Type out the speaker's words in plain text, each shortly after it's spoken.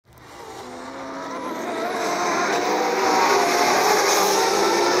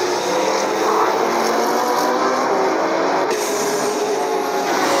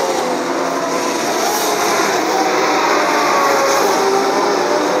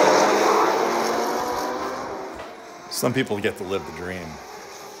Some people get to live the dream.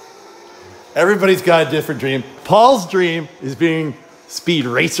 Everybody's got a different dream. Paul's dream is being Speed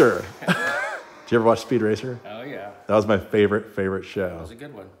Racer. Did you ever watch Speed Racer? Oh, yeah. That was my favorite show. That was a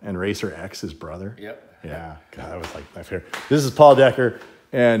good one. And Racer X, his brother. Yep. Yeah, God, that was like my favorite. This is Paul Decker,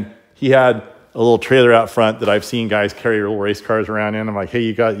 and he had a little trailer out front that I've seen guys carry little race cars around in. I'm like, hey,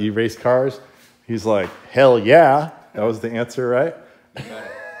 you race cars? He's like, hell yeah. That was the answer, right?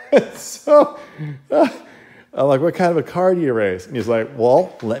 So I'm like, what kind of a car do you race? And he's like,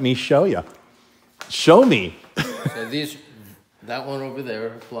 well, let me show you. Show me. So that one over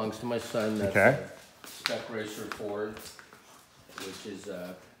there belongs to my son. That's Okay. Spec Racer Ford, which is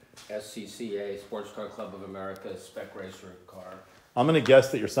SCCA, Sports Car Club of America, Spec Racer car. I'm going to guess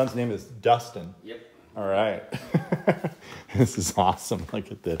that your son's name is Dustin. Yep. All right. This is awesome.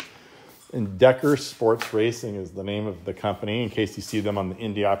 Look at this. And Decker Sports Racing is the name of the company, in case you see them on the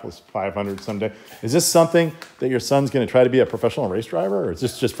Indianapolis 500 someday. Is this something that your son's going to try to be a professional race driver, or is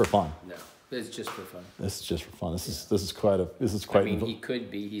this just for fun? No, it's just for fun. This is just for fun. This is quite. I mean, he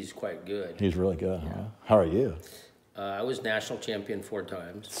could be. He's quite good. He's really good. Yeah. Huh? How are you? I was national champion 4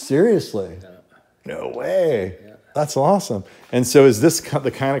 times. Seriously? No way. Yeah. That's awesome. And so, is this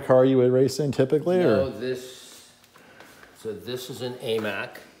the kind of car you would race in typically? No, or? this is an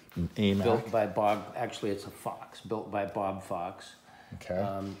AMAC. An AMAC. Built by Bob. Actually, it's a Fox. Built by Bob Fox. Okay.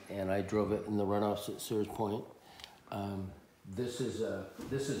 And I drove it in the runoffs at Sears Point. This is an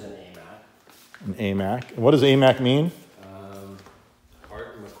AMAC. An AMAC. What does AMAC mean?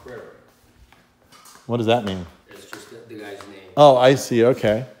 Art McCrary. What does that mean? It's just the guy's name. Oh, I see.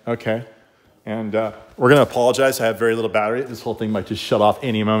 Okay. And we're going to apologize. I have very little battery. This whole thing might just shut off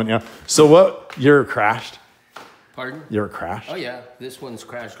any moment now. So what? You're crashed? Pardon? You ever crashed? Oh, yeah. This one's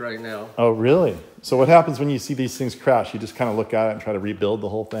crashed right now. Oh, really? So what happens when you see these things crash? You just kind of look at it and try to rebuild the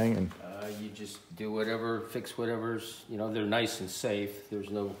whole thing? And you just do whatever, fix whatever's, they're nice and safe. There's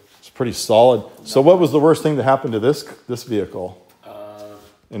no... It's pretty solid. No. So what was the worst thing that happened to this vehicle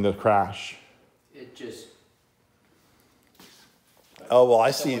in the crash? It just... Oh, well,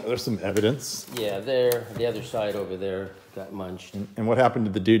 I see. There's some evidence. Yeah, there. The other side over there got munched. And what happened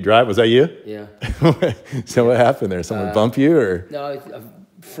to the dude drive? Was that you? Yeah. So what happened there? Someone bump you, or? No, a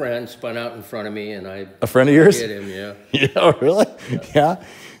friend spun out in front of me, and I... A friend of yours? Hit him, yeah. Yeah, really? Yeah.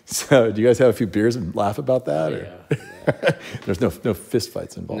 So do you guys have a few beers and laugh about that? Yeah. There's no fist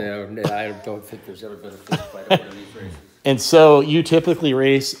fights involved. No, I don't think there's ever been a fist fight at one of these races. And so you typically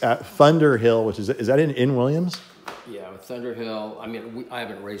race at Thunder Hill, which is that in Williams? Yeah, Thunder Hill. I mean, I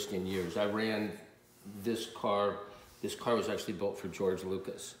haven't raced in years. I ran this car. This car was actually built for George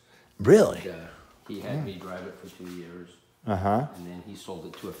Lucas. Really? And, he had me drive it for 2 years. Uh-huh. And then he sold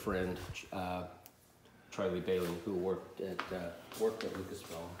it to a friend, Charlie Bailey, who worked at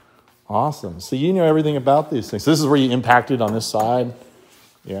Lucasfilm. Awesome. So you know everything about these things. So this is where you impacted on this side?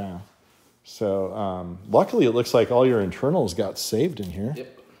 Yeah. So luckily it looks like all your internals got saved in here.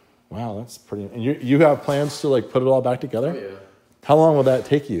 Yep. Wow, that's pretty... And you have plans to put it all back together? Oh, yeah. How long will that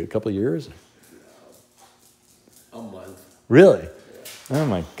take you? A couple of years? A month. Really? Yeah. Oh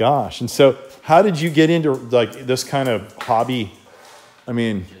my gosh. And so how did you get into this kind of hobby? I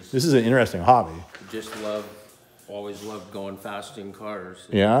mean, this is an interesting hobby. Just always loved going fast in cars.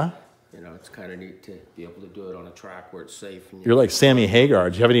 Yeah? It's kind of neat to be able to do it on a track where it's safe. And You're like Sammy Hagar.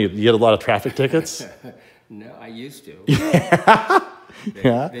 Do you get a lot of traffic tickets? No, I used to.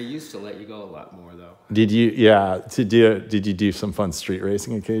 Yeah. They used to let you go a lot more, though. Did you? Yeah. Did you do some fun street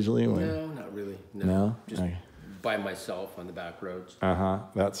racing occasionally? No, not really. No. Just by myself on the back roads.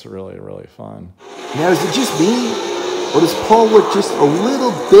 That's really, really fun. Now, is it just me, or does Paul look just a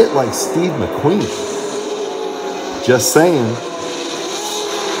little bit like Steve McQueen? Just saying.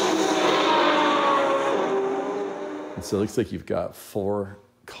 And so it looks like you've got 4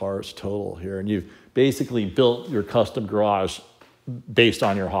 cars total here, and you've basically built your custom garage based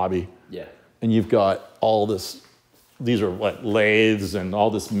on your hobby. Yeah. And you've got all this, these are what, lathes and all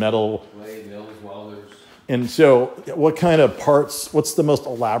this metal. Lathe, mills, welders. And so what kind of parts, what's the most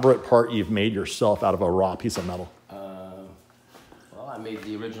elaborate part you've made yourself out of a raw piece of metal? Well, I made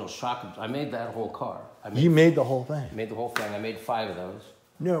the original shock. I made that whole car. You made the whole thing? I made the whole thing. I made 5 of those.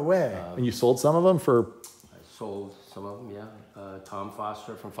 No way. And you sold some of them for? I sold some of them, yeah. Tom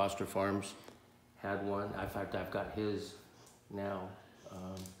Foster from Foster Farms had one. In fact, I've got his now.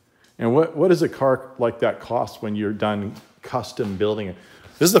 And what does a car like that cost when you're done custom building it?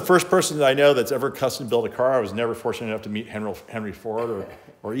 This is the first person that I know that's ever custom built a car. I was never fortunate enough to meet Henry Ford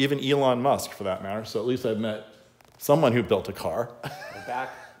or even Elon Musk for that matter. So at least I've met someone who built a car.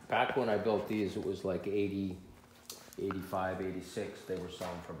 Back when I built these, it was like 80, 85, 86. They were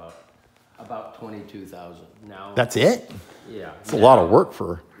selling for about About 22,000 now. That's it? Yeah. It's a lot of work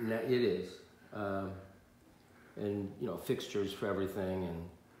for. It is, and you know, fixtures for everything, and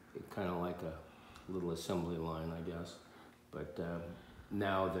kind of like a little assembly line, I guess. But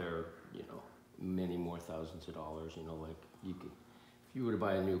now they're, you know, many more thousands of dollars. You know, like you could, if you were to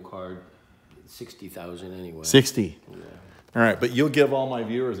buy a new car, 60,000 anyway. 60. Yeah. All right, but you'll give all my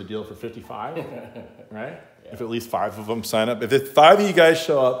viewers a deal for 55, right? Yeah. If at least 5 of them sign up. If 5 of you guys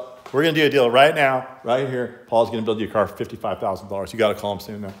show up, we're going to do a deal right now, right here. Paul's going to build you a car for $55,000. You got to call him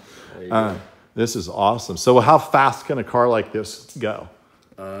soon now. This is awesome. So how fast can a car like this go,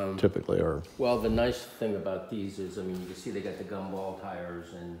 typically? Or well, the nice thing about these is, I mean, you can see they got the gumball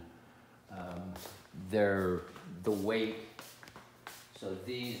tires, and they're the weight. So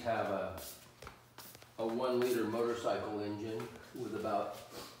these have a 1-liter motorcycle engine with about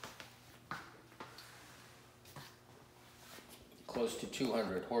close to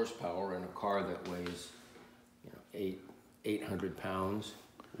 200 horsepower in a car that weighs, you know, 800 pounds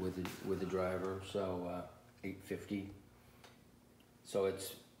with the driver, so 850. So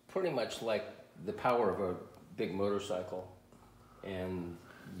it's pretty much like the power of a big motorcycle, and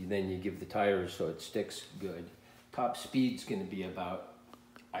then you give the tires so it sticks good. Top speed's going to be about,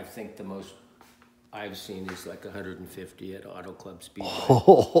 I think the most I've seen is like 150 at Auto Club speed.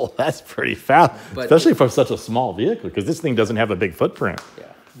 Oh, that's pretty fast, but especially for such a small vehicle, because this thing doesn't have a big footprint. Yeah.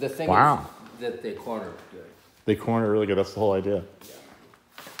 The thing is that they corner good. They corner really good. That's the whole idea. Yeah.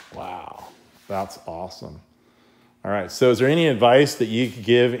 Wow, that's awesome. All right, so is there any advice that you could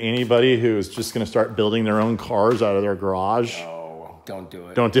give anybody who is just going to start building their own cars out of their garage? No, don't do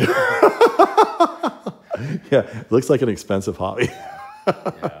it. Don't do it. Yeah, it looks like an expensive hobby.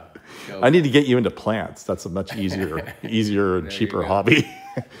 Yeah. I need to get you into plants. That's a much easier and cheaper hobby.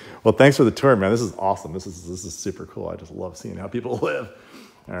 Well, thanks for the tour, man. This is awesome. This is super cool. I just love seeing how people live.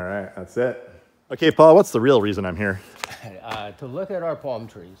 All right, that's it. Okay, Paul, what's the real reason I'm here? To look at our palm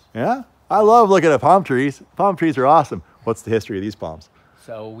trees. Yeah? I love looking at palm trees. Palm trees are awesome. What's the history of these palms?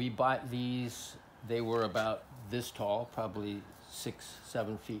 So we bought these. They were about this tall, probably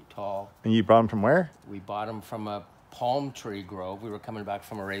 6-7 feet tall. And you brought them from where? We bought them from a palm tree grove. We were coming back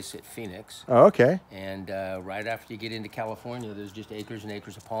from a race at Phoenix. Oh, okay. And right after you get into California, there's just acres and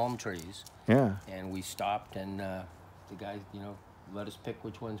acres of palm trees. Yeah. And we stopped, and the guy, you know, let us pick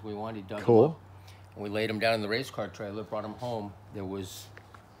which ones we wanted. He dug Cool. them up. And we laid them down in the race car trailer, brought them home. There was,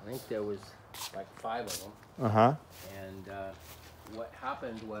 I think there was like 5 of them. Uh-huh. And what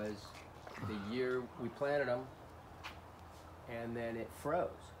happened was the year we planted them, and then it froze.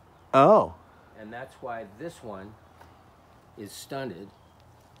 Oh. And that's why this one is stunted.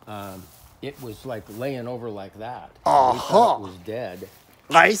 It was like laying over like that. We thought it was dead.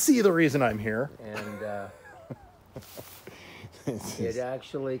 I see the reason I'm here. And it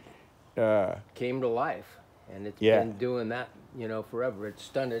actually came to life. And it's been doing that, you know, forever. It's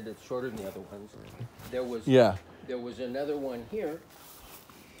stunted. It's shorter than the other ones. There was another one here.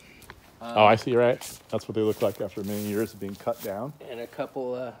 Oh, I see, right? That's what they look like after many years of being cut down. And a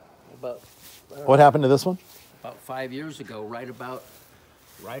couple, What happened to this one? about 5 years ago, right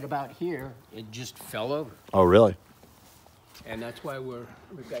about here, it just fell over. Oh, really? And that's why we've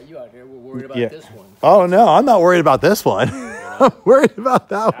got you out here. We're worried about this one. Oh, no, I'm not worried about this one. I'm worried about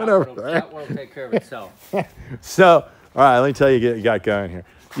that one over there. That one will take care of itself. So, all right, let me tell you what you got going here.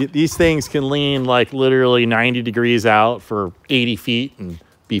 These things can lean like literally 90 degrees out for 80 feet and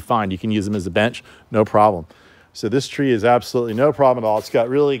be fine. You can use them as a bench, no problem. So this tree is absolutely no problem at all. It's got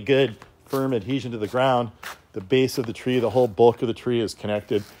really good firm adhesion to the ground. The base of the tree, the whole bulk of the tree is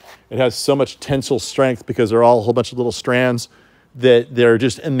connected. It has so much tensile strength because they're all a whole bunch of little strands that they're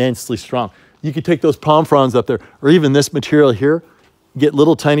just immensely strong. You could take those palm fronds up there, or even this material here, get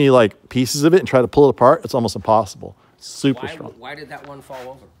little tiny like pieces of it and try to pull it apart. It's almost impossible. It's super strong. Why did that one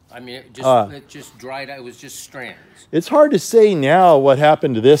fall over? I mean, it just dried out. It was just strands. It's hard to say now what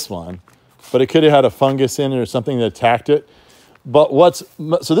happened to this one, but it could have had a fungus in it or something that attacked it. But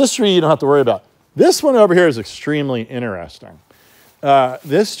so this tree you don't have to worry about. This one over here is extremely interesting.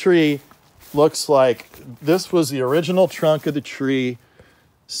 This tree looks like this was the original trunk of the tree.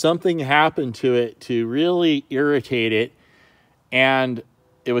 Something happened to it to really irritate it, and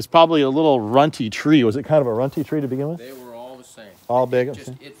it was probably a little runty tree. Was it kind of a runty tree to begin with? They were all the same. All big?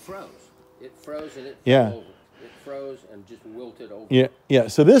 It froze. It froze and it fell over. It froze and just wilted over. Yeah.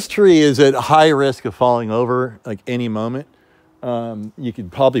 So this tree is at high risk of falling over like any moment. You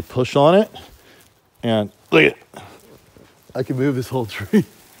could probably push on it. And look at it. I can move this whole tree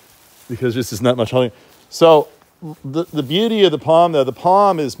because this is not much holding. So the beauty of the palm, though, the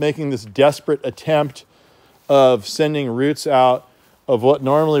palm is making this desperate attempt of sending roots out of what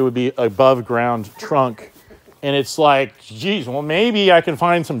normally would be above ground trunk. And it's like, geez, well, maybe I can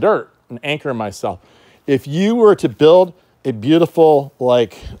find some dirt and anchor myself. If you were to build a beautiful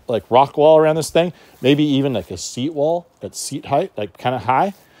like rock wall around this thing, maybe even like a seat wall at seat height, like kind of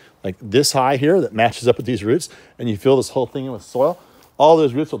high, like this high here that matches up with these roots, and you fill this whole thing in with soil, all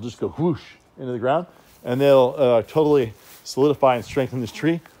those roots will just go whoosh into the ground, and they'll totally solidify and strengthen this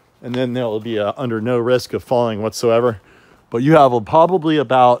tree, and then they'll be under no risk of falling whatsoever. But you have probably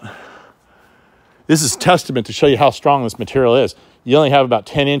about, this is testament to show you how strong this material is. You only have about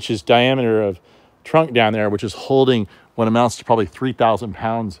 10 inches diameter of trunk down there, which is holding what amounts to probably 3,000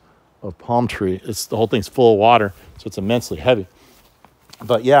 pounds of palm tree. The whole thing's full of water, so it's immensely heavy.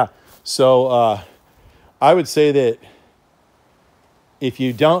 But yeah, so I would say that if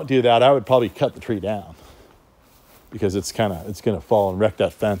you don't do that, I would probably cut the tree down because it's going to fall and wreck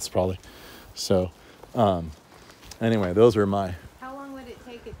that fence probably. So anyway, those are my. How long would it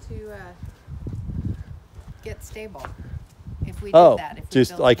take it to get stable if we did that? If we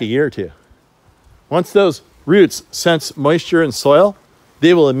just built like it? a year or two. Once those roots sense moisture and soil,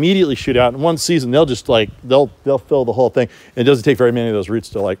 they will immediately shoot out. In one season, they'll just they'll fill the whole thing. It doesn't take very many of those roots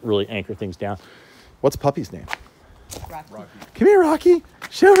to like really anchor things down. What's Puppy's name? Rocky. Come here, Rocky.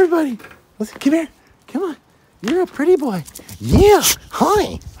 Show everybody. Come here. Come on. You're a pretty boy. Yeah.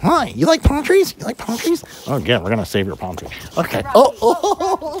 Hi. Hi. You like palm trees? You like palm trees? Oh, good. We're going to save your palm tree. Okay.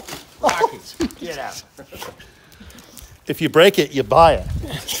 Oh. Rocky, get out. If you break it, you buy it.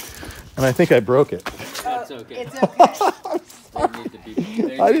 And I think I broke it. That's okay. It's okay.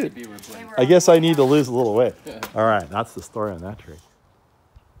 They need to be replaced. I guess I need to lose a little weight. All right. That's the story on that tree.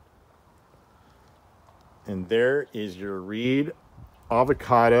 And there is your Reed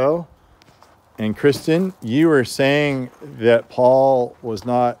avocado. And Kristen, you were saying that Paul was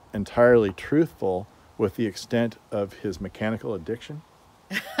not entirely truthful with the extent of his mechanical addiction.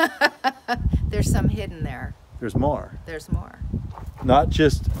 There's some hidden there. There's more. There's more. Not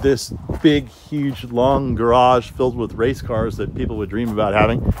just this big, huge, long garage filled with race cars that people would dream about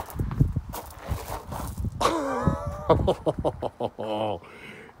having.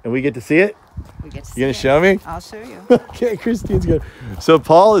 And we get to see it? We get to see You gonna it. show me? I'll show you. Okay, Christine's good. So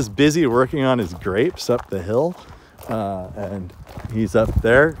Paul is busy working on his grapes up the hill, and he's up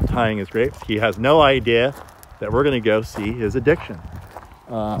there tying his grapes. He has no idea that we're going to go see his addiction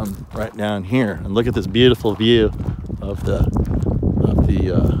right down here. And look at this beautiful view of the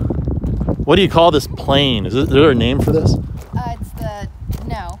what do you call this plain? Is there a name for this? It's the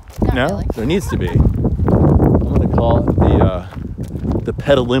not really. There needs to be. I'm going to call it the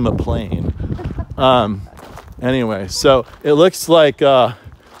Petaluma Plain. Anyway, so it looks like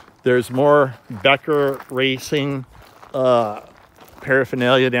there's more Becker Racing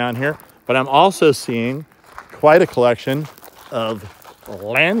paraphernalia down here, but I'm also seeing quite a collection of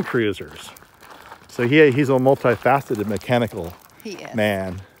Landcruisers. So he's a multifaceted mechanical He is.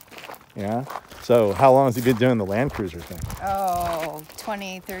 man. Yeah. So how long has he been doing the Landcruiser thing? Oh,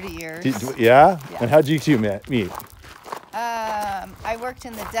 20, 30 years. Yeah? Yeah. And how'd you two meet? I worked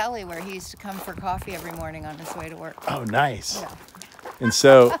in the deli where he used to come for coffee every morning on his way to work. Oh, nice. Yeah. And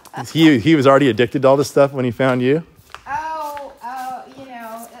so he was already addicted to all this stuff when he found you? Oh,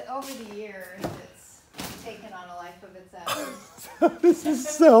 over the years, it's taken on a life of its own. This is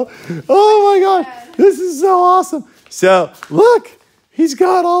so, oh my God, this is so awesome. So look, he's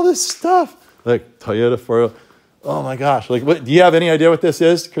got all this stuff. Like Toyota 40. Oh my gosh. Like, what, do you have any idea what this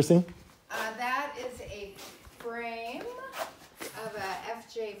is, Christine? That is a frame of a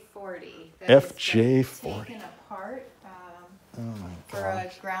FJ40. FJ40. Taken apart for a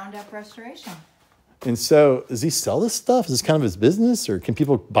ground-up restoration. And so does he sell this stuff? Is this kind of his business, or can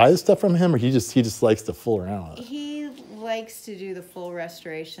people buy this stuff from him, or he just likes to fool around with it? He likes to do the full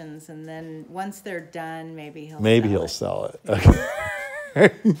restorations, and then once they're done, maybe he'll sell it.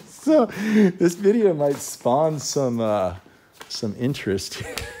 Okay. So this video might spawn some interest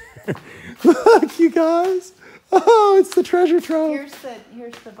here. Look, you guys. Oh, it's the treasure trove.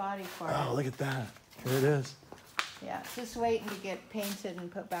 Here's the body part. Oh, look at that. Here it is. Yeah, just waiting to get painted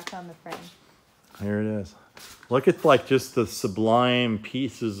and put back on the frame. Here it is. Look at like just the sublime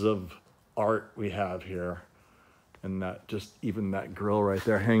pieces of art we have here. And that just even that grill right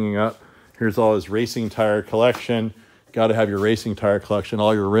there hanging up. Here's all his racing tire collection. Got to have your racing tire collection,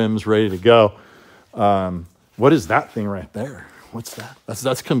 all your rims ready to go. What is that thing right there? What's that?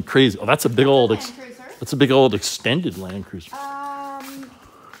 That's come crazy. Oh, that's a big old that's a big old extended Land Cruiser.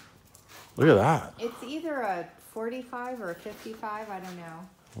 Look at that. It's either a 45 or a 55, I don't know.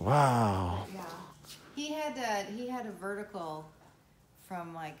 Wow. Yeah. He had a vertical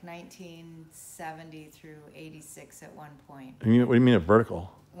from like 1970 through 86 at one point. What do you mean a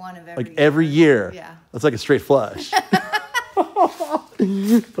vertical? One of every Like every year? Yeah. That's like a straight flush.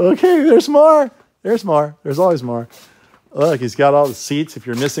 Okay, there's more. There's more. There's always more. Look, he's got all the seats. If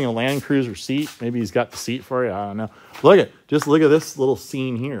you're missing a Landcruiser seat, maybe he's got the seat for you. I don't know. Just look at this little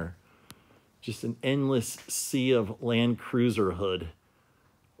scene here. Just an endless sea of Landcruiser hood.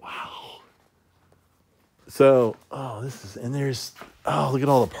 Wow. So, look at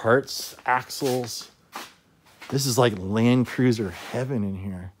all the parts, axles. This is like Landcruiser heaven in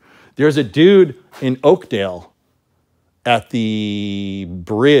here. There's a dude in Oakdale at the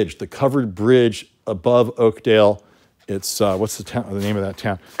bridge, the covered bridge above Oakdale. It's, what's the name of that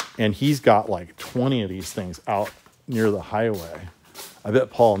town? And he's got like 20 of these things out near the highway. I bet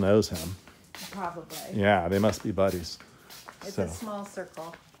Paul knows him. Probably. Yeah, they must be buddies. It's a small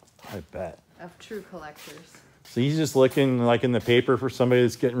circle I bet. of true collectors. So he's just looking like in the paper for somebody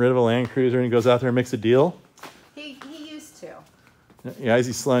that's getting rid of a Landcruiser, and he goes out there and makes a deal. He used to. Yeah, is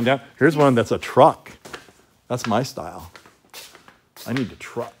he slowing down? Here's one that's a truck. That's my style. I need a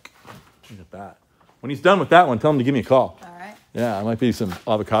truck. Look at that. When he's done with that one, tell him to give me a call. All right. Yeah, it might be some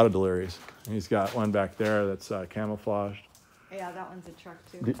avocado deliveries. He's got one back there that's camouflaged. Yeah, that one's a truck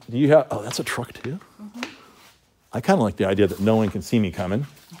too. Do you have, that's a truck too? Mm-hmm. I kind of like the idea that no one can see me coming.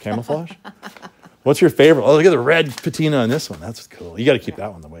 Camouflage. What's your favorite? Oh, look at the red patina on this one. That's cool. You got to keep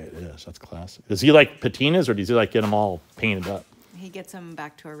that one the way it is. That's classic. Does he like patinas, or does he like get them all painted up? He gets them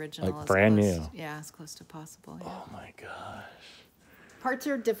back to original. Like brand new. Yeah, as close to possible. Yeah. Oh my gosh. Parts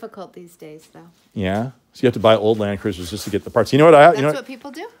are difficult these days, though. Yeah? So you have to buy old Landcruisers just to get the parts. You know what I have? That's what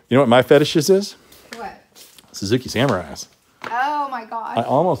people do? You know what my fetishes is? What? Suzuki Samurais. Oh my God. I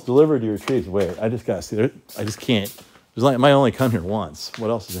almost delivered to your trees. Wait, I just got to see it. I just can't. There's like, I might only come here once. What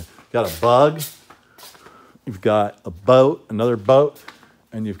else is there? Got a bug. You've got a boat, another boat,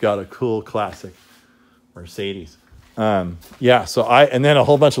 and you've got a cool classic Mercedes. Yeah, so and then a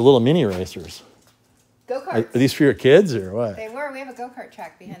whole bunch of little mini racers. Go-karts. Are these for your kids or what? They were. We have a go-kart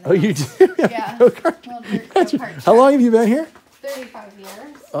track behind the Oh, you house. do? Yeah. Go-kart. Little dirt go-kart track. How long have you been here? 35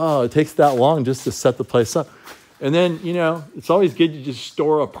 years. Oh, it takes that long just to set the place up. And then, it's always good to just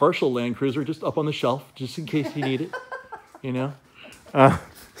store a partial Landcruiser just up on the shelf, just in case you need it,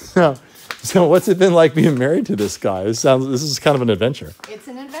 So what's it been like being married to this guy? This is kind of an adventure. It's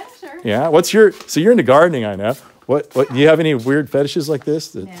an adventure. Yeah. So you're into gardening, I know. What do you have any weird fetishes like this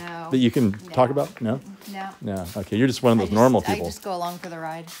that you can talk about? No? No. Okay. You're just one of those normal people. I just go along for the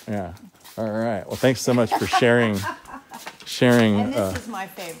ride. Yeah. All right. Well, thanks so much for sharing. And this is my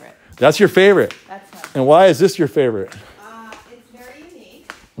favorite. That's your favorite. That's my favorite. And why is this your favorite? It's very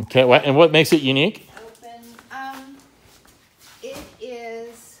unique. Okay. And what makes it unique? It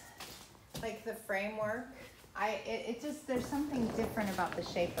is like the framework. There's something different about the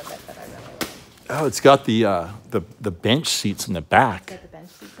shape of it that I really like. Oh, it's got the bench seats in the back. It's got the bench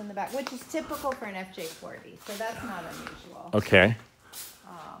seats in the back, which is typical for an FJ40, so that's not unusual. Okay.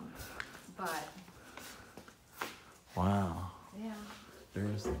 But wow. yeah.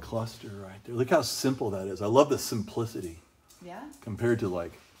 There's the cluster right there. Look how simple that is. I love the simplicity. Yeah. Compared to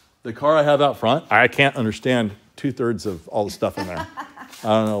like the car I have out front, I can't understand 2/3 of all the stuff in there. I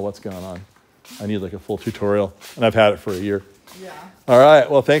don't know what's going on. I need like a full tutorial, and I've had it for a year. Yeah. All right.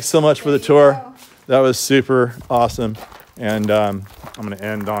 Well, thanks so much for the tour. Go. That was super awesome. And I'm going to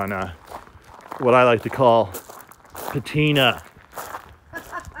end on what I like to call patina.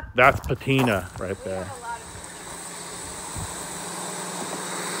 That's patina right there.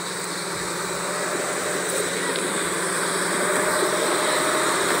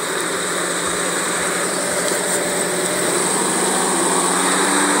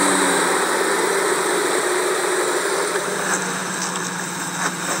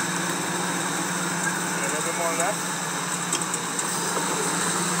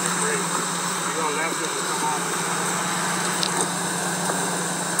 Great. You go left, it'll come off.